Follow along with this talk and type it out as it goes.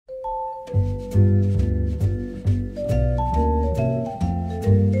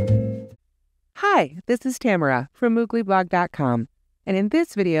Hi, this is Tamara from mooglyblog.com, and in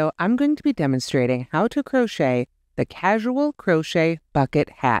this video I'm going to be demonstrating how to crochet the Casual Crochet Bucket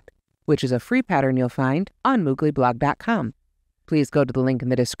Hat, which is a free pattern you'll find on mooglyblog.com. Please go to the link in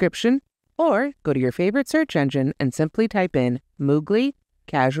the description or go to your favorite search engine and simply type in Moogly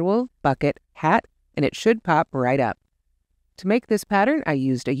Casual Bucket Hat and it should pop right up. To make this pattern, I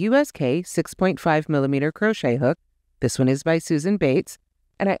used a USK 6.5mm crochet hook. This one is by Susan Bates.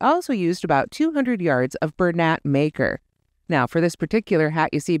 And I also used about 200 yards of Bernat Maker. Now, for this particular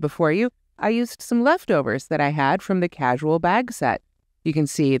hat you see before you, I used some leftovers that I had from the Casual bag set. You can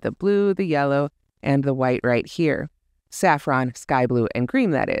see the blue, the yellow, and the white right here. Saffron, sky blue, and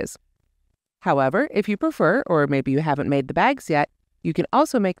cream, that is. However, if you prefer, or maybe you haven't made the bags yet, you can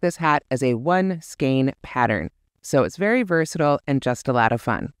also make this hat as a one skein pattern. So it's very versatile and just a lot of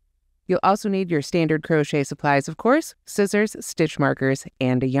fun. You'll also need your standard crochet supplies, of course, scissors, stitch markers,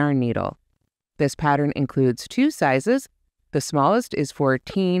 and a yarn needle. This pattern includes two sizes. The smallest is for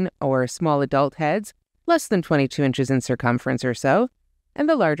teen or small adult heads, less than 22 inches in circumference or so, and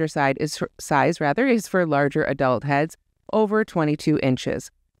the larger size is for larger adult heads, over 22 inches.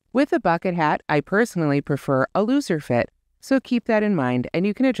 With a bucket hat, I personally prefer a looser fit, so keep that in mind and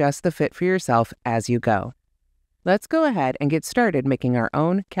you can adjust the fit for yourself as you go. Let's go ahead and get started making our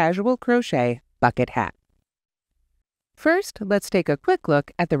own Casual Crochet Bucket Hat. First, let's take a quick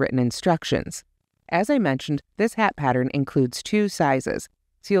look at the written instructions. As I mentioned, this hat pattern includes two sizes,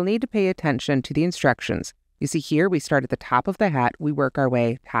 so you'll need to pay attention to the instructions. You see here, we start at the top of the hat, we work our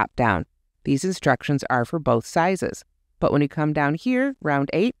way top down. These instructions are for both sizes, but when you come down here, round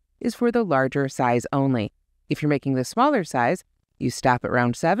 8 is for the larger size only. If you're making the smaller size, you stop at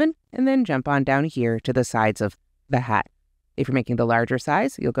round 7 and then jump on down here to the sides of the hat. If you're making the larger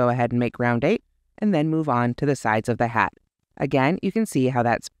size, you'll go ahead and make round 8 and then move on to the sides of the hat. Again, you can see how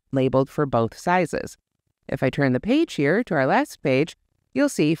that's labeled for both sizes. If I turn the page here to our last page, you'll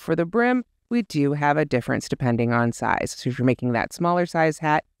see for the brim, we do have a difference depending on size. So if you're making that smaller size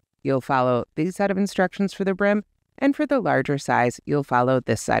hat, you'll follow these set of instructions for the brim, and for the larger size, you'll follow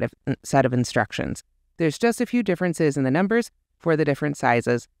this set of instructions. There's just a few differences in the numbers for the different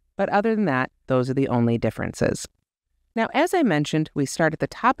sizes, but other than that, those are the only differences. Now, as I mentioned, we start at the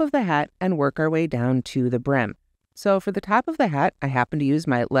top of the hat and work our way down to the brim. So for the top of the hat, I happen to use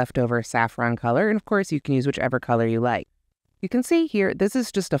my leftover saffron color, and of course you can use whichever color you like. You can see here, this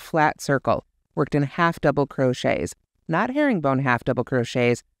is just a flat circle, worked in half double crochets, not herringbone half double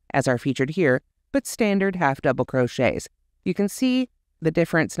crochets as are featured here, but standard half double crochets. You can see the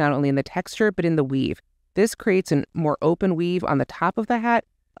difference not only in the texture, but in the weave. This creates a more open weave on the top of the hat,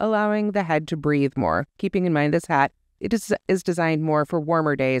 allowing the head to breathe more, keeping in mind this hat is designed more for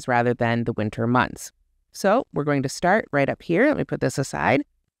warmer days rather than the winter months. So we're going to start right up here. Let me put this aside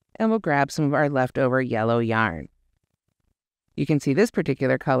and we'll grab some of our leftover yellow yarn. You can see this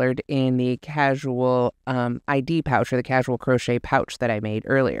particular colored in the Casual ID pouch or the Casual Crochet pouch that I made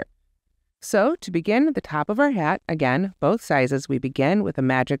earlier. So to begin at the top of our hat, again, both sizes, we begin with a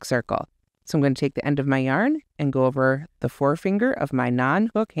magic circle. So I'm going to take the end of my yarn and go over the forefinger of my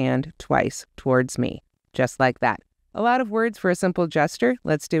non-hook hand twice towards me, just like that. A lot of words for a simple gesture.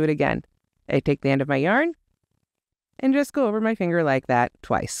 Let's do it again. I take the end of my yarn and just go over my finger like that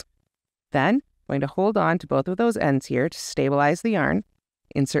twice. Then I'm going to hold on to both of those ends here to stabilize the yarn.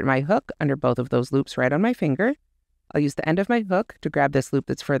 Insert my hook under both of those loops right on my finger. I'll use the end of my hook to grab this loop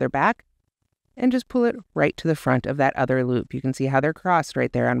that's further back and just pull it right to the front of that other loop. You can see how they're crossed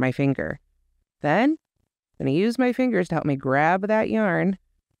right there on my finger. Then I'm going to use my fingers to help me grab that yarn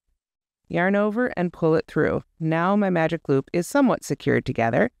over and pull it through. Now my magic loop is somewhat secured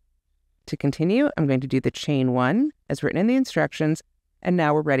together. To continue, I'm going to do the chain 1 as written in the instructions, and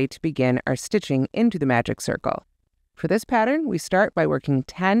now we're ready to begin our stitching into the magic circle. For this pattern, we start by working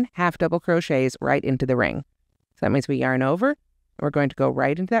 10 half double crochets right into the ring. So that means we yarn over, and we're going to go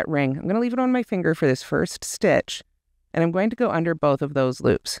right into that ring. I'm going to leave it on my finger for this first stitch, and I'm going to go under both of those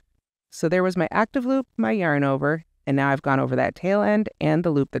loops. So there was my active loop, my yarn over, and now I've gone over that tail end and the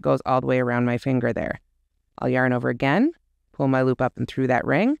loop that goes all the way around my finger there. I'll yarn over again, pull my loop up and through that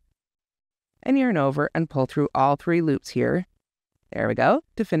ring, and yarn over and pull through all 3 loops here. There we go,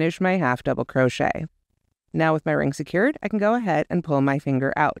 to finish my half double crochet. Now with my ring secured, I can go ahead and pull my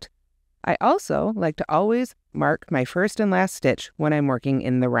finger out. I also like to always mark my first and last stitch when I'm working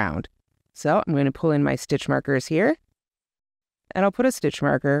in the round. So I'm going to pull in my stitch markers here, and I'll put a stitch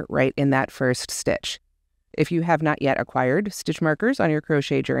marker right in that first stitch. If you have not yet acquired stitch markers on your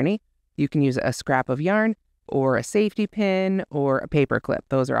crochet journey, you can use a scrap of yarn or a safety pin or a paper clip.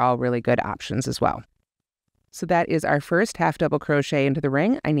 Those are all really good options as well. So that is our first half double crochet into the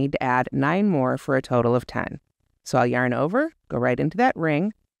ring. I need to add 9 more for a total of 10. So I'll yarn over, go right into that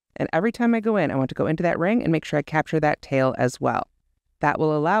ring, and every time I go in, I want to go into that ring and make sure I capture that tail as well. That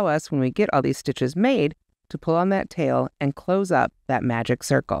will allow us, when we get all these stitches made, to pull on that tail and close up that magic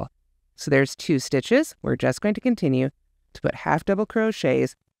circle. So there's 2 stitches. We're just going to continue to put half double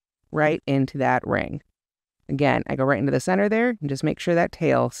crochets right into that ring. Again, I go right into the center there and just make sure that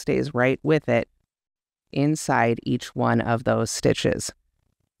tail stays right with it inside each one of those stitches.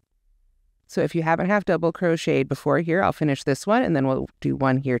 So if you haven't half double crocheted before here, I'll finish this one and then we'll do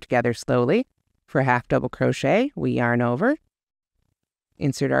one here together slowly. For half double crochet, we yarn over,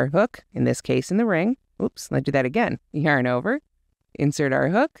 insert our hook, in this case in the ring. Oops, let's do that again. Yarn over, insert our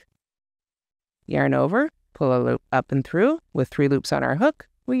hook, yarn over, pull a loop up and through. With 3 loops on our hook,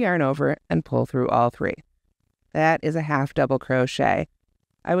 we yarn over and pull through all 3. That is a half double crochet.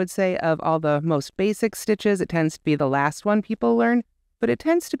 I would say of all the most basic stitches, it tends to be the last one people learn, but it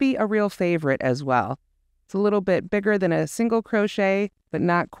tends to be a real favorite as well. It's a little bit bigger than a single crochet, but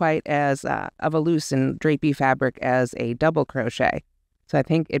not quite as of a loose and drapey fabric as a double crochet. So I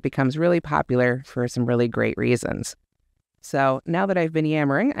think it becomes really popular for some really great reasons. So now that I've been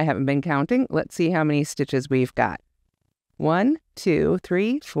yammering, I haven't been counting, let's see how many stitches we've got. 1, 2,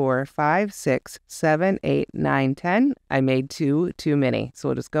 3, 4, 5, 6, 7, 8, 9, 10. I made 2 too many, so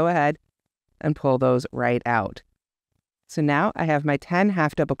we'll just go ahead and pull those right out. So now I have my 10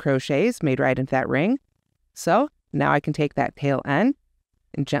 half double crochets made right into that ring. So now I can take that tail end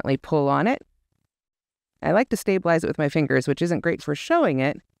and gently pull on it. I like to stabilize it with my fingers, which isn't great for showing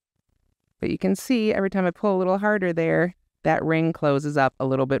it, but you can see every time I pull a little harder there, that ring closes up a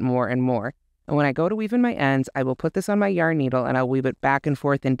little bit more and more. And when I go to weave in my ends, I will put this on my yarn needle and I'll weave it back and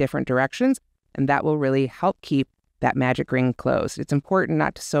forth in different directions, and that will really help keep that magic ring closed. It's important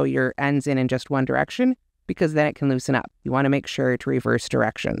not to sew your ends in just one direction because then it can loosen up. You want to make sure to reverse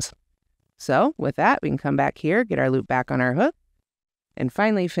directions. So with that, we can come back here, get our loop back on our hook, and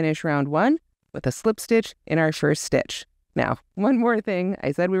finally finish round 1 with a slip stitch in our first stitch. Now, one more thing.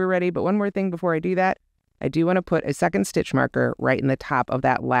 I said we were ready, but one more thing before I do that. I do want to put a second stitch marker right in the top of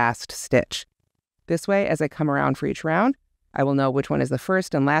that last stitch. This way, as I come around for each round, I will know which one is the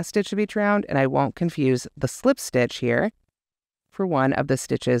first and last stitch of each round, and I won't confuse the slip stitch here for one of the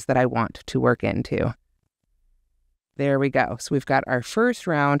stitches that I want to work into. There we go. So we've got our first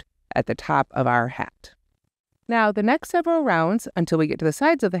round at the top of our hat. Now, the next several rounds, until we get to the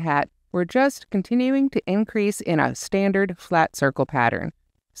sides of the hat, we're just continuing to increase in a standard flat circle pattern.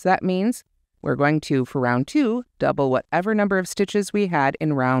 So that means we're going to, for round 2, double whatever number of stitches we had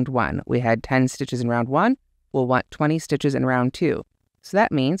in round 1. We had 10 stitches in round 1. We'll want 20 stitches in round 2. So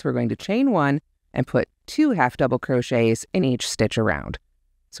that means we're going to chain 1 and put 2 half double crochets in each stitch around.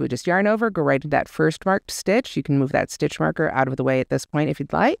 So we just yarn over, go right to that first marked stitch. You can move that stitch marker out of the way at this point if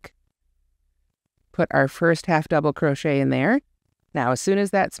you'd like. Put our first half double crochet in there. Now, as soon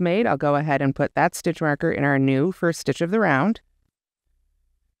as that's made, I'll go ahead and put that stitch marker in our new first stitch of the round.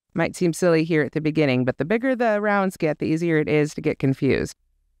 Might seem silly here at the beginning, but the bigger the rounds get, the easier it is to get confused.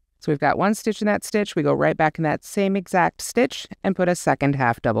 So we've got 1 stitch in that stitch. We go right back in that same exact stitch and put a second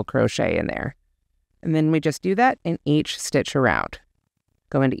half double crochet in there. And then we just do that in each stitch around.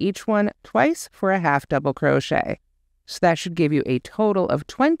 Go into each one twice for a half double crochet. So that should give you a total of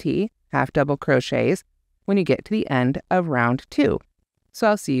 20 half double crochets when you get to the end of round 2. So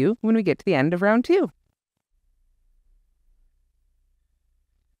I'll see you when we get to the end of round 2.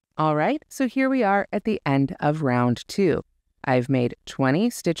 All right, so here we are at the end of round 2. I've made 20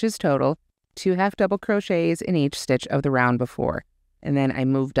 stitches total, 2 half double crochets in each stitch of the round before. And then I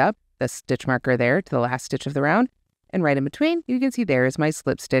moved up the stitch marker there to the last stitch of the round, and right in between, you can see there is my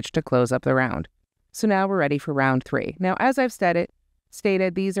slip stitch to close up the round. So now we're ready for round 3. Now, as I've stated,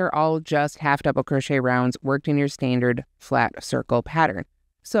 these are all just half double crochet rounds worked in your standard flat circle pattern.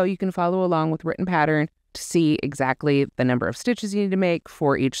 So you can follow along with written pattern to see exactly the number of stitches you need to make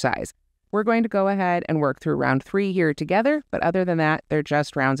for each size. We're going to go ahead and work through round 3 here together, but other than that, they're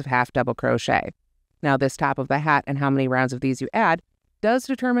just rounds of half double crochet. Now, this top of the hat and how many rounds of these you add does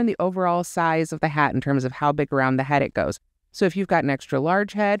determine the overall size of the hat in terms of how big around the head it goes. So if you've got an extra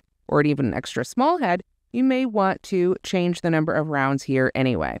large head or even an extra small head, you may want to change the number of rounds here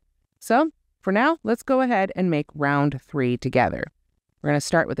anyway. So for now, let's go ahead and make round 3 together. We're going to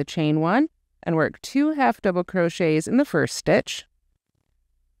start with a chain 1 and work 2 half double crochets in the first stitch.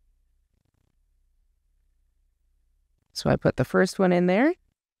 So I put the first one in there.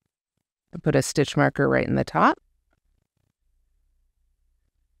 I put a stitch marker right in the top.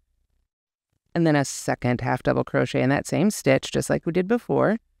 and then a second half double crochet in that same stitch, just like we did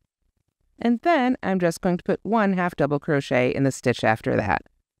before. And then I'm just going to put one half double crochet in the stitch after that.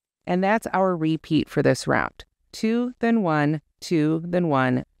 And that's our repeat for this round. 2, then 1, 2, then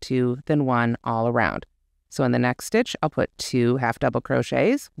 1, 2, then 1, all around. So in the next stitch, I'll put 2 half double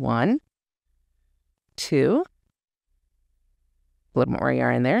crochets, 1, 2, a little more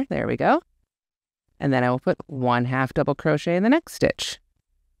yarn there, there we go. And then I will put 1 half double crochet in the next stitch.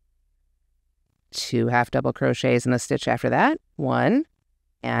 2 half double crochets in the stitch after that, 1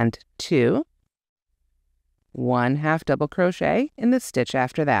 and 2. 1 half double crochet in the stitch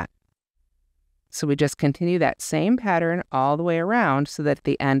after that. So we just continue that same pattern all the way around so that at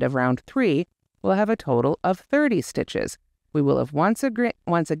the end of round 3, we'll have a total of 30 stitches. We will have once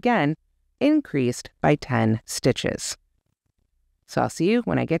again increased by 10 stitches. So I'll see you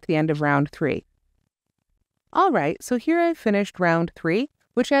when I get to the end of round 3. All right, so here I've finished round 3,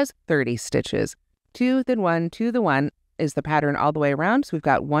 which has 30 stitches. 2, then 1, 2, then 1 is the pattern all the way around. So we've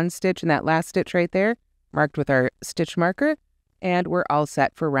got 1 stitch in that last stitch right there, marked with our stitch marker, and we're all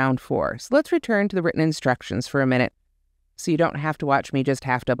set for round 4. So let's return to the written instructions for a minute so you don't have to watch me just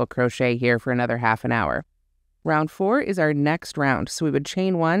half double crochet here for another half an hour. Round 4 is our next round, so we would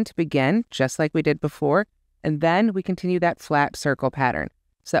chain 1 to begin, just like we did before, and then we continue that flat circle pattern.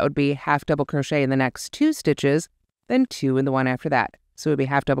 So that would be half double crochet in the next 2 stitches, then 2 in the one after that. So it would be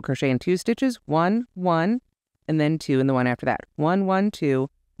half double crochet in 2 stitches, 1, 1, and then 2 in the one after that. 1, 1, 2,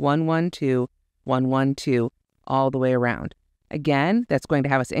 1, 1, 2, 1, 1, 2, all the way around. Again, that's going to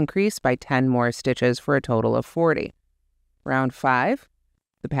have us increase by 10 more stitches for a total of 40. Round 5,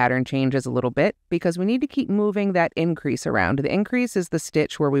 the pattern changes a little bit because we need to keep moving that increase around. The increase is the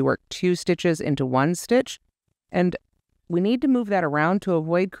stitch where we work 2 stitches into 1 stitch, and we need to move that around to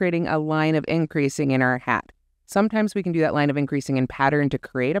avoid creating a line of increasing in our hat. Sometimes we can do that line of increasing in pattern to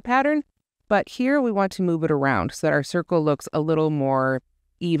create a pattern, but here we want to move it around so that our circle looks a little more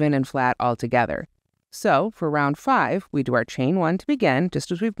even and flat altogether. So for round 5, we do our chain 1 to begin,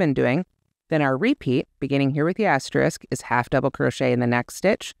 just as we've been doing. Then our repeat, beginning here with the asterisk, is half double crochet in the next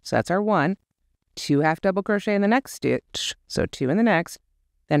stitch. So that's our 1. 2 half double crochet in the next stitch. So 2 in the next.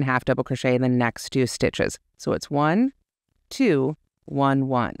 Then half double crochet in the next 2 stitches. So it's 1, 2, 1,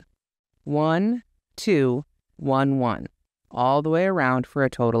 1. 1, 2, 1, 1. All the way around for a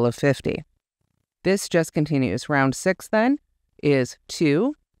total of 50. This just continues. Round 6 then is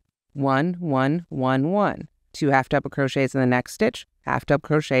 2, 1, 1, 1, 1. 2 half double crochets in the next stitch, half double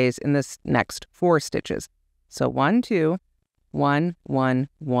crochets in this next 4 stitches. So 1, 2, 1, 1,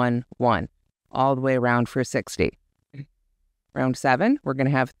 1, 1, all the way around for 60. Round 7, we're going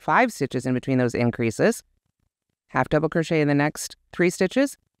to have 5 stitches in between those increases. Half double crochet in the next 3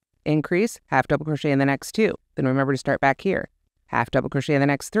 stitches, increase, half double crochet in the next 2. Then remember to start back here. Half double crochet in the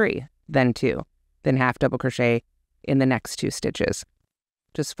next 3, then 2. Then half double crochet in the next 2 stitches.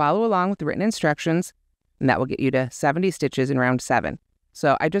 Just follow along with the written instructions, and that will get you to 70 stitches in round 7.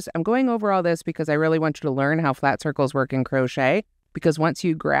 So I'm going over all this because I really want you to learn how flat circles work in crochet, because once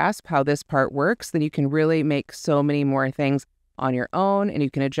you grasp how this part works, then you can really make so many more things on your own, and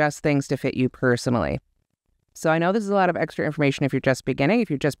you can adjust things to fit you personally. So I know this is a lot of extra information if you're just beginning. If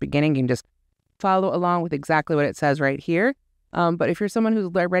you're just beginning, you can just follow along with exactly what it says right here. But if you're someone who's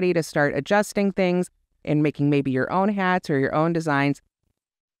ready to start adjusting things and making maybe your own hats or your own designs,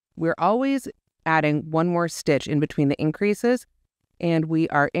 we're always adding 1 more stitch in between the increases, and we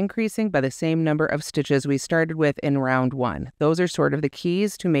are increasing by the same number of stitches we started with in round 1. Those are sort of the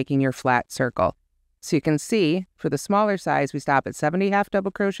keys to making your flat circle. So you can see for the smaller size, we stop at 70 half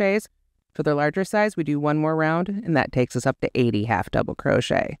double crochets. For the larger size, we do 1 more round, and that takes us up to 80 half double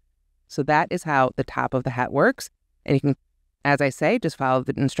crochet. So that is how the top of the hat works. And you can, as I say, just follow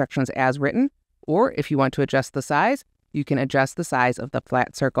the instructions as written, or if you want to adjust the size, you can adjust the size of the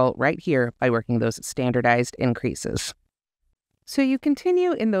flat circle right here by working those standardized increases. So you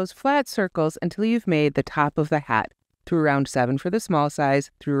continue in those flat circles until you've made the top of the hat through round 7 for the small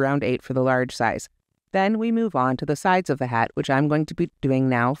size, through round 8 for the large size. Then we move on to the sides of the hat, which I'm going to be doing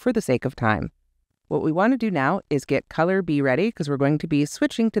now for the sake of time. What we want to do now is get color B ready, because we're going to be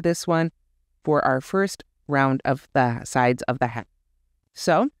switching to this one for our first round of the sides of the hat.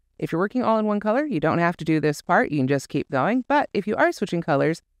 So if you're working all in one color, you don't have to do this part. You can just keep going. But if you are switching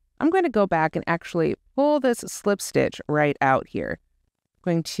colors, I'm going to go back and actually pull this slip stitch right out here.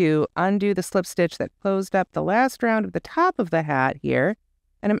 I'm going to undo the slip stitch that closed up the last round of the top of the hat here.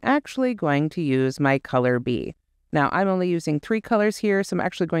 And I'm actually going to use my color B. Now, I'm only using 3 colors here, so I'm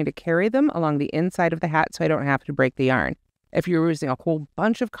actually going to carry them along the inside of the hat so I don't have to break the yarn. If you're using a whole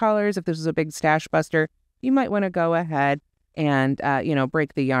bunch of colors, if this is a big stash buster, you might want to go ahead and,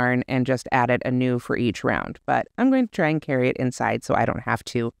 break the yarn and just add it anew for each round. But I'm going to try and carry it inside so I don't have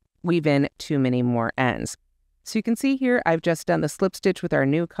to weave in too many more ends. So you can see here, I've just done the slip stitch with our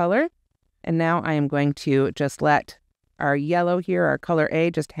new color. And now I am going to just let our yellow here, our color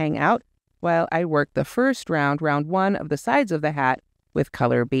A, just hang out while I work the first round, round 1 of the sides of the hat with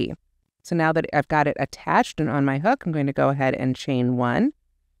color B. So now that I've got it attached and on my hook, I'm going to go ahead and chain 1.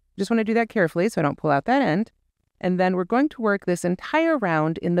 Just want to do that carefully so I don't pull out that end. And then we're going to work this entire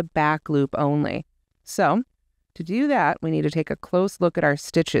round in the back loop only. So to do that, we need to take a close look at our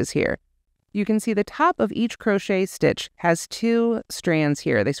stitches here. You can see the top of each crochet stitch has 2 strands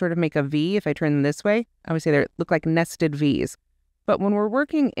here. They sort of make a V. If I turn them this way, I would say they look like nested V's. But when we're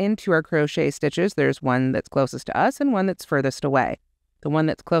working into our crochet stitches, there's one that's closest to us and one that's furthest away. The one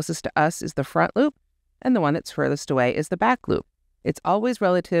that's closest to us is the front loop, and the one that's furthest away is the back loop. It's always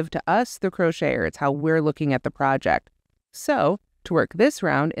relative to us, the crocheter. It's how we're looking at the project. So to work this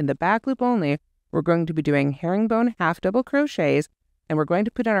round in the back loop only, we're going to be doing herringbone half double crochets, and we're going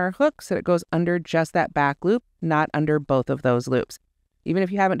to put on our hook so that it goes under just that back loop, not under both of those loops. Even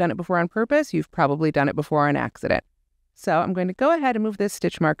if you haven't done it before on purpose, you've probably done it before on accident. So I'm going to go ahead and move this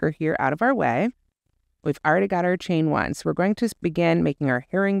stitch marker here out of our way. We've already got our chain 1, so we're going to begin making our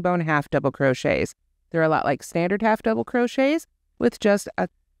herringbone half double crochets. They're a lot like standard half double crochets with just a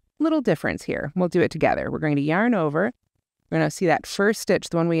little difference here. We'll do it together. We're going to yarn over. We're going to see that first stitch,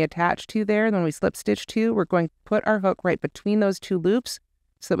 the one we attached to there, the one we slip stitch to. We're going to put our hook right between those 2 loops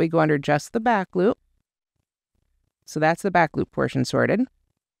so that we go under just the back loop. So that's the back loop portion sorted.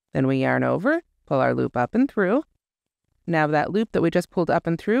 Then we yarn over, pull our loop up and through. Now that loop that we just pulled up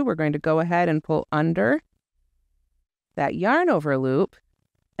and through, we're going to go ahead and pull under that yarn over loop,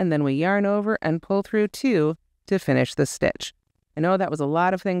 and then we yarn over and pull through 2 to finish the stitch. I know that was a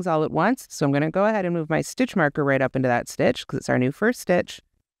lot of things all at once, so I'm going to go ahead and move my stitch marker right up into that stitch because it's our new first stitch.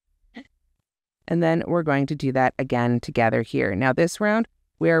 And then we're going to do that again together here. Now this round,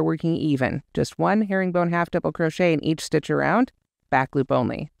 we are working even. Just 1 herringbone half double crochet in each stitch around, back loop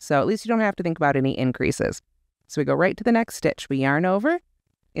only. So at least you don't have to think about any increases. So we go right to the next stitch. We yarn over,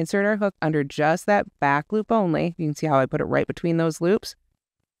 insert our hook under just that back loop only. You can see how I put it right between those loops.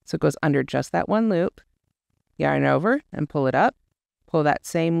 So it goes under just that 1 loop. Yarn over and pull it up. Pull that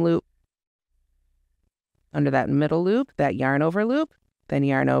same loop under that middle loop, that yarn over loop, then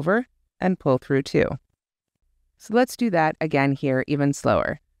yarn over and pull through 2. So let's do that again here, even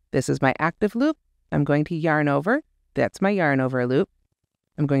slower. This is my active loop. I'm going to yarn over. That's my yarn over loop.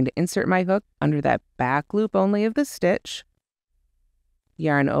 I'm going to insert my hook under that back loop only of the stitch.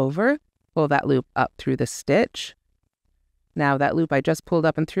 Yarn over, pull that loop up through the stitch. Now that loop I just pulled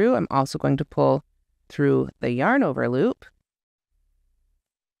up and through, I'm also going to pull through the yarn over loop.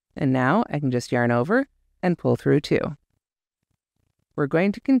 And now I can just yarn over and pull through 2. We're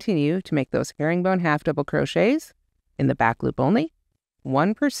going to continue to make those herringbone half double crochets in the back loop only,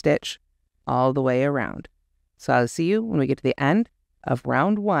 1 per stitch, all the way around. So I'll see you when we get to the end of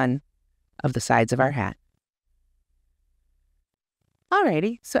round 1 of the sides of our hat.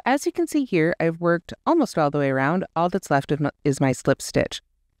 Alrighty, so as you can see here, I've worked almost all the way around. All that's left is my slip stitch.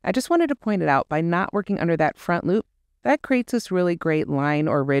 I just wanted to point it out, by not working under that front loop, that creates this really great line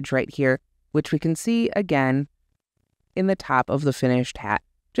or ridge right here, which we can see again in the top of the finished hat.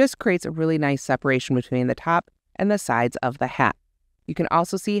 Just creates a really nice separation between the top and the sides of the hat. You can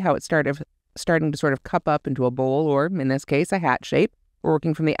also see how it's starting to sort of cup up into a bowl, or in this case, a hat shape. We're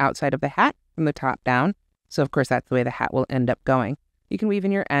working from the outside of the hat, from the top down. So of course, that's the way the hat will end up going. You can weave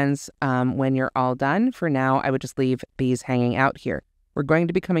in your ends when you're all done. For now, I would just leave these hanging out here. We're going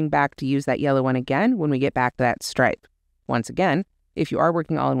to be coming back to use that yellow one again when we get back to that stripe. Once again, if you are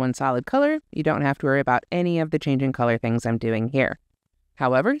working all in one solid color, you don't have to worry about any of the changing color things I'm doing here.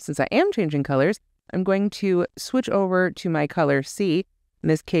 However, since I am changing colors, I'm going to switch over to my color C. In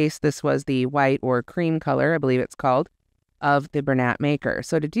this case, this was the white or cream color, I believe it's called, of the Bernat Maker.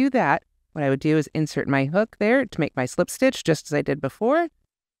 So to do that, what I would do is insert my hook there to make my slip stitch just as I did before.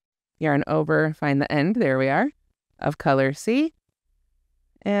 Yarn over, find the end, there we are, of color C,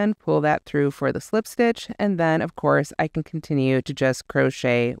 and pull that through for the slip stitch. And then, of course, I can continue to just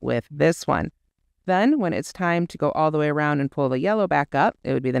crochet with this one. Then, when it's time to go all the way around and pull the yellow back up,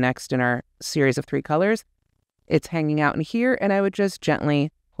 it would be the next in our series of 3 colors. It's hanging out in here, and I would just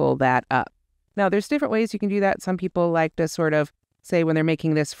gently pull that up. Now, there's different ways you can do that. Some people like to sort of say when they're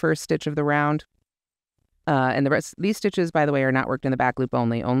making this first stitch of the round, and the rest, these stitches, by the way, are not worked in the back loop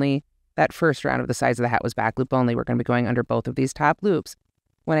only. Only that first round of the sides of the hat was back loop only. We're going to be going under both of these top loops.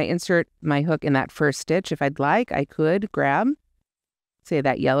 When I insert my hook in that first stitch, if I'd like, I could grab, say,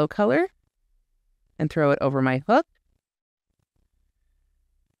 that yellow color and throw it over my hook.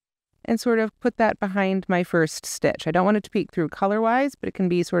 and sort of put that behind my first stitch. I don't want it to peek through color-wise, but it can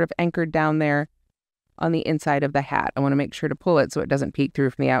be sort of anchored down there on the inside of the hat. I want to make sure to pull it so it doesn't peek through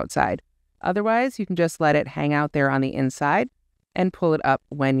from the outside. Otherwise, you can just let it hang out there on the inside and pull it up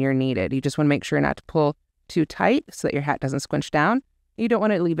when you're needed. You just want to make sure not to pull too tight so that your hat doesn't squinch down. You don't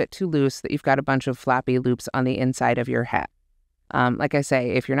want to leave it too loose so that you've got a bunch of flappy loops on the inside of your hat. Like I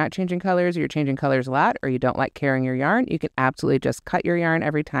say, if you're not changing colors or you're changing colors a lot or you don't like carrying your yarn, you can absolutely just cut your yarn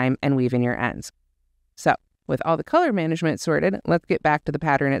every time and weave in your ends. So with all the color management sorted, let's get back to the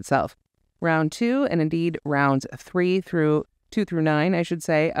pattern itself. Round 2, and indeed rounds 2 through 9, I should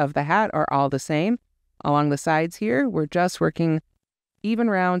say, of the hat are all the same. Along the sides here, we're just working even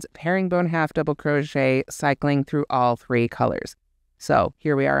rounds of herringbone half double crochet, cycling through all 3 colors. So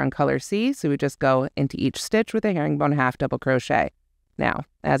here we are on color C, so we just go into each stitch with a herringbone half double crochet. Now,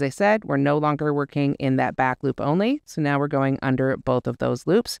 as I said, we're no longer working in that back loop only, so now we're going under both of those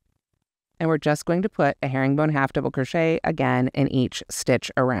loops, and we're just going to put a herringbone half double crochet again in each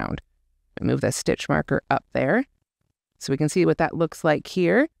stitch around. Move the stitch marker up there so we can see what that looks like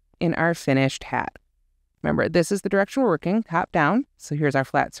here in our finished hat. Remember, this is the direction we're working, top down. So here's our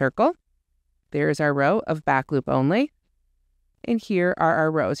flat circle. There's our row of back loop only. And here are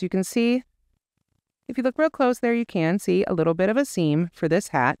our rows. You can see, if you look real close there, you can see a little bit of a seam for this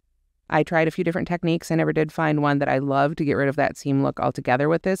hat. I tried a few different techniques. I never did find one that I love to get rid of that seam look altogether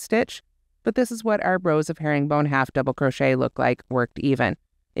with this stitch. But this is what our rows of herringbone half double crochet look like worked even.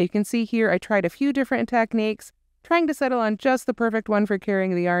 You can see here I tried a few different techniques, trying to settle on just the perfect one for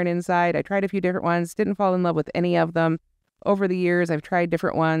carrying the yarn inside. I tried a few different ones, didn't fall in love with any of them. Over the years, I've tried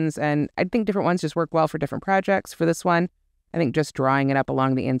different ones, and I think different ones just work well for different projects. For this one, I think just drawing it up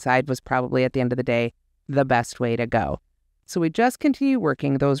along the inside was probably, at the end of the day, the best way to go. So we just continue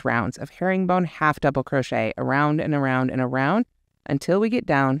working those rounds of herringbone half double crochet around and around and around until we get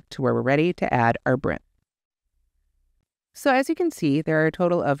down to where we're ready to add our brim. So as you can see, there are a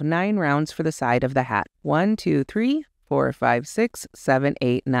total of 9 rounds for the side of the hat. 1, 2, 3, 4, 5, 6, 7,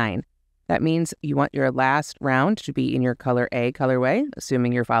 8, 9. That means you want your last round to be in your color A colorway,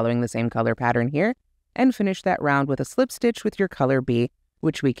 assuming you're following the same color pattern here, and finish that round with a slip stitch with your color B,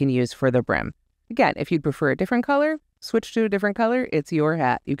 which we can use for the brim. Again, if you'd prefer a different color, switch to a different color. It's your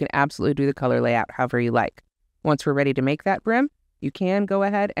hat. You can absolutely do the color layout however you like. Once we're ready to make that brim, you can go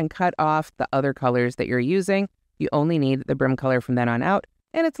ahead and cut off the other colors that you're using. You only need the brim color from then on out,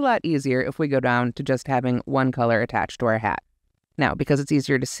 and it's a lot easier if we go down to just having one color attached to our hat. Now, because it's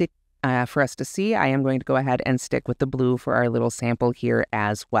easier to see, for us to see, I am going to go ahead and stick with the blue for our little sample here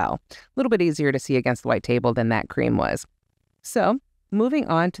as well. A little bit easier to see against the white table than that cream was. So, moving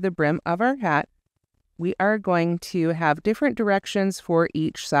on to the brim of our hat, we are going to have different directions for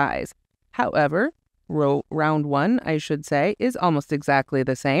each size. However, round 1, I should say, is almost exactly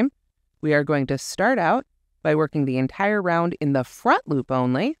the same. We are going to start out by working the entire round in the front loop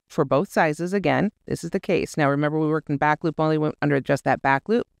only for both sizes. Again, this is the case. Now remember, we worked in back loop only, went under just that back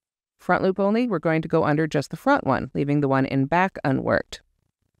loop. Front loop only, we're going to go under just the front one, leaving the one in back unworked.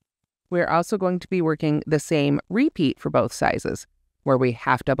 We're also going to be working the same repeat for both sizes, where we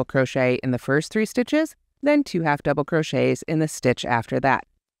half double crochet in the first 3 stitches, then 2 half double crochets in the stitch after that.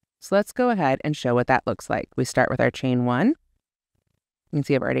 So let's go ahead and show what that looks like. We start with our chain 1. You can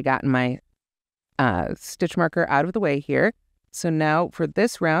see I've already gotten my stitch marker out of the way here. So now for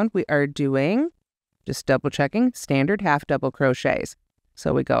this round, we are doing, just double checking, standard half double crochets.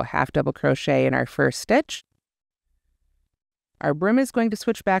 So we go half double crochet in our first stitch. Our brim is going to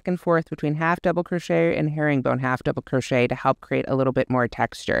switch back and forth between half double crochet and herringbone half double crochet to help create a little bit more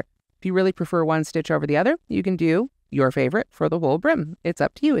texture. If you really prefer one stitch over the other, you can do your favorite for the whole brim. It's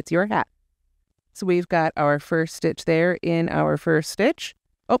up to you. It's your hat. So we've got our first stitch there in our first stitch.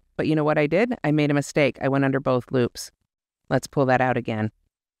 Oh, but you know what I did? I made a mistake. I went under both loops. Let's pull that out again.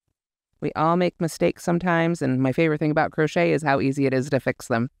 We all make mistakes sometimes, and my favorite thing about crochet is how easy it is to fix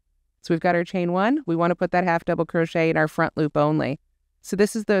them. So we've got our chain 1. We want to put that half double crochet in our front loop only. So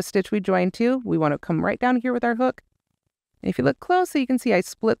this is the stitch we joined to. We want to come right down here with our hook. And if you look closely, you can see I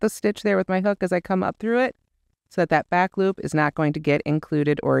split the stitch there with my hook as I come up through it, so that that back loop is not going to get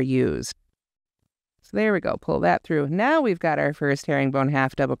included or used. So there we go, pull that through. Now we've got our first herringbone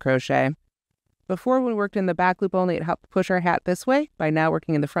half double crochet. Before, when we worked in the back loop only, it helped push our hat this way. By now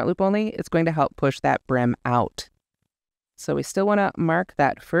working in the front loop only, it's going to help push that brim out. So we still want to mark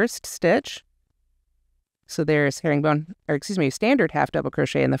that first stitch. So there's standard half double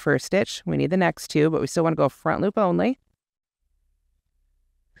crochet in the first stitch. We need the next 2, but we still want to go front loop only.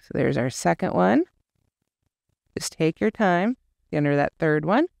 So there's our second one. Just take your time, get under that third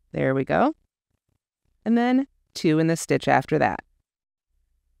one. There we go. And then 2 in the stitch after that.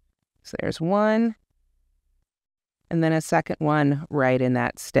 So there's one, and then a second one right in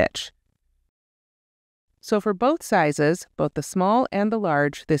that stitch. So for both sizes, both the small and the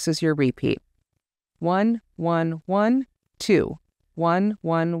large, this is your repeat. 1, 1, 1, 2, 1,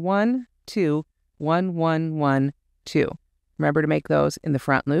 1, 1, 2, 1, 1, 1, 2. Remember to make those in the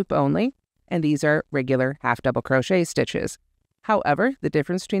front loop only, and these are regular half double crochet stitches. However, the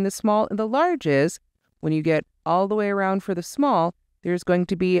difference between the small and the large is when you get all the way around for the small, there's going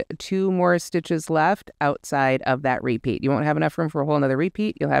to be 2 more stitches left outside of that repeat. You won't have enough room for a whole another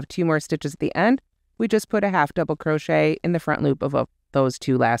repeat. You'll have 2 more stitches at the end. We just put a half double crochet in the front loop of those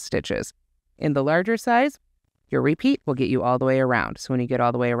 2 last stitches. In the larger size, your repeat will get you all the way around. So when you get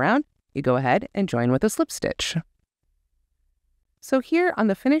all the way around, you go ahead and join with a slip stitch. So here on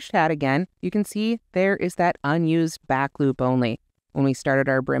the finished hat again, you can see there is that unused back loop only when we started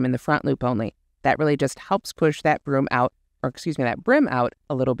our brim in the front loop only. That really just helps push that brim out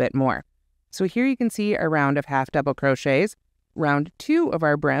a little bit more. So here you can see a round of half double crochets. Round 2 of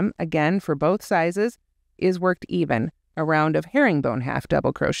our brim, again for both sizes, is worked even, a round of herringbone half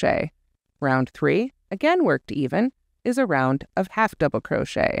double crochet. Round 3, again worked even, is a round of half double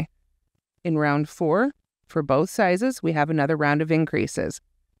crochet. In round 4, for both sizes, we have another round of increases.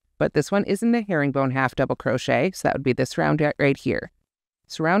 But this one isn't a herringbone half double crochet, so that would be this round right here.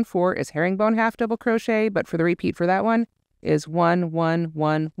 So round 4 is herringbone half double crochet, but for the repeat for that one is 1, 1,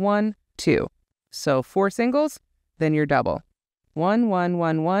 1, 1, 2. So 4 singles, then your double. 1, 1,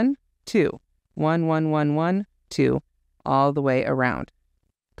 1, 1, 2. 1, 1, 1, 1, 2, all the way around.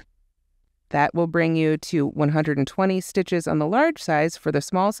 That will bring you to 120 stitches on the large size. For the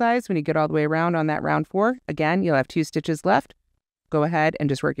small size, when you get all the way around on that round 4, again, you'll have 2 stitches left. Go ahead and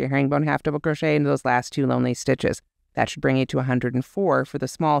just work your herringbone half double crochet into those last 2 lonely stitches. That should bring you to 104 for the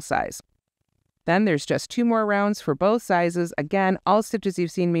small size. Then there's just 2 more rounds for both sizes. Again, all stitches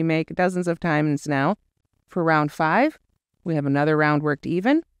you've seen me make dozens of times now. For round 5, we have another round worked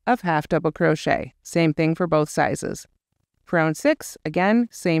even of half double crochet. Same thing for both sizes. For round 6, again,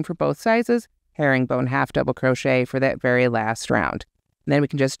 same for both sizes, herringbone half double crochet for that very last round. And then we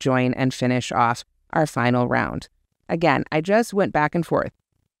can just join and finish off our final round. Again, I just went back and forth.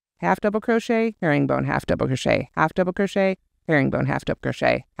 Half double crochet, herringbone half double crochet, half double crochet, herringbone half double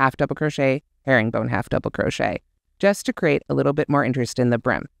crochet, half double crochet, herringbone half double crochet, just to create a little bit more interest in the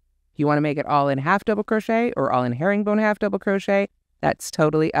brim. If you want to make it all in half double crochet or all in herringbone half double crochet, that's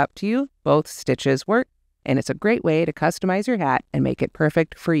totally up to you. Both stitches work, and it's a great way to customize your hat and make it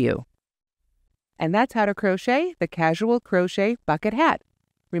perfect for you. And that's how to crochet the Casual Crochet Bucket Hat.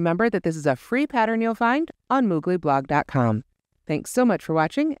 Remember that this is a free pattern you'll find on mooglyblog.com. Thanks so much for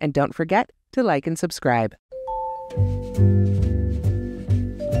watching, and don't forget to like and subscribe.